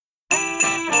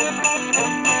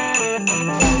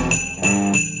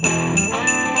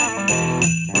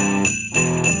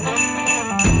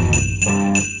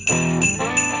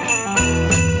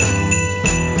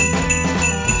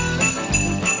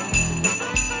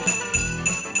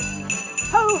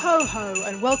ho ho,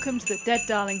 and welcome to the Dead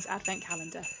Darlings Advent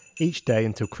Calendar. Each day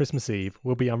until Christmas Eve,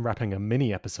 we'll be unwrapping a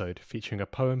mini episode featuring a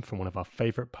poem from one of our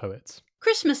favourite poets.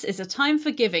 Christmas is a time for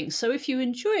giving, so if you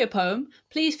enjoy a poem,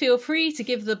 please feel free to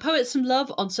give the poet some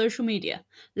love on social media.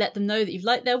 Let them know that you've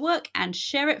liked their work and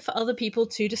share it for other people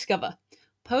to discover.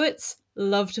 Poets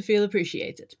love to feel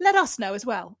appreciated. Let us know as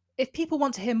well. If people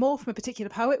want to hear more from a particular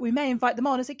poet, we may invite them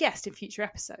on as a guest in future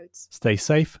episodes. Stay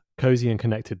safe, cosy and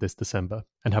connected this December,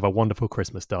 and have a wonderful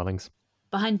Christmas, darlings.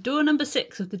 Behind door number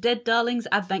 6 of the Dead Darlings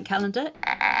Advent Calendar,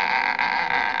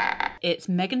 it's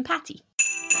Megan Patty.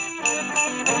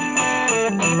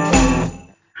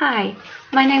 Hi,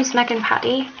 my name's Megan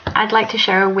Patty. I'd like to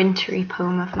share a wintry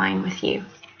poem of mine with you.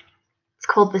 It's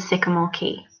called The Sycamore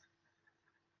Key.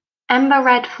 Ember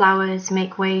red flowers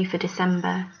make way for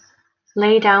December.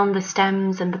 Lay down the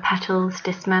stems and the petals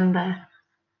dismember.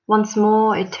 Once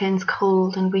more it turns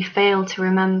cold and we fail to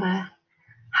remember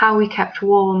how we kept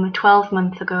warm a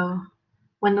 12-month ago,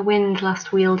 when the wind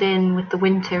last wheeled in with the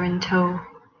winter in tow.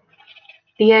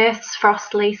 The earth's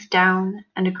frost-laced down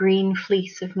and a green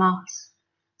fleece of moss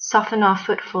soften our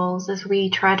footfalls as we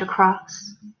tread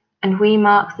across, and we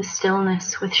mark the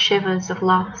stillness with shivers of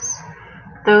loss,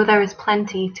 though there is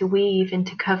plenty to weave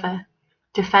into cover,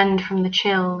 defend from the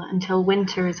chill until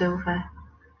winter is over.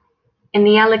 In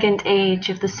the elegant age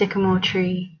of the sycamore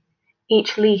tree,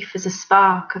 each leaf is a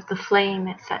spark of the flame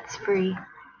it sets free.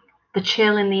 The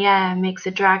chill in the air makes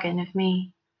a dragon of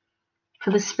me.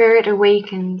 For the spirit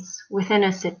awakens, within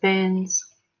us it burns,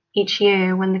 each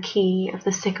year when the key of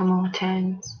the sycamore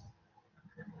turns.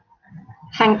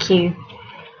 Thank you.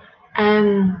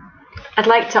 I'd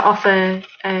like to offer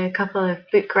a couple of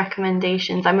book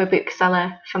recommendations. I'm a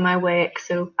bookseller for my work,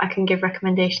 so I can give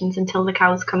recommendations until the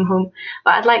cows come home.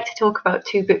 But I'd like to talk about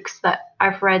 2 books that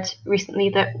I've read recently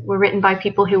that were written by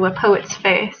people who were poets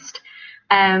first.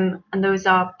 And those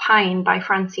are Pine by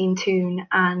Francine Toon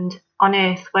and On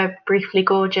Earth We're Briefly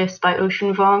Gorgeous by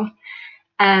Ocean Vuong.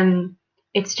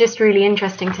 It's just really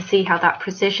interesting to see how that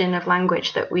precision of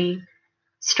language that we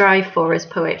strive for as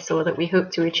poets, or that we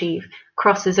hope to achieve,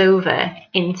 crosses over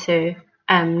into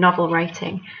novel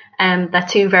writing. They're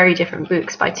 2 very different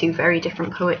books by 2 very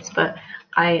different poets, but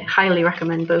I highly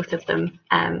recommend both of them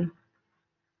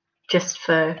just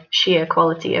for sheer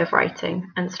quality of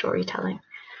writing and storytelling.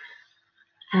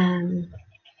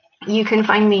 You can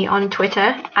find me on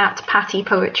Twitter at Patty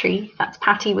Poetry. That's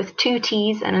Patty with 2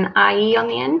 T's and an IE on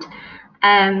the end.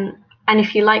 And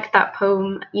if you like that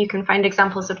poem, you can find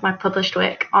examples of my published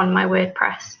work on my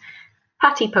WordPress,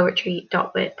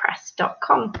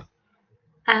 pattypoetry.wordpress.com.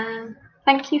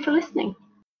 Thank you for listening.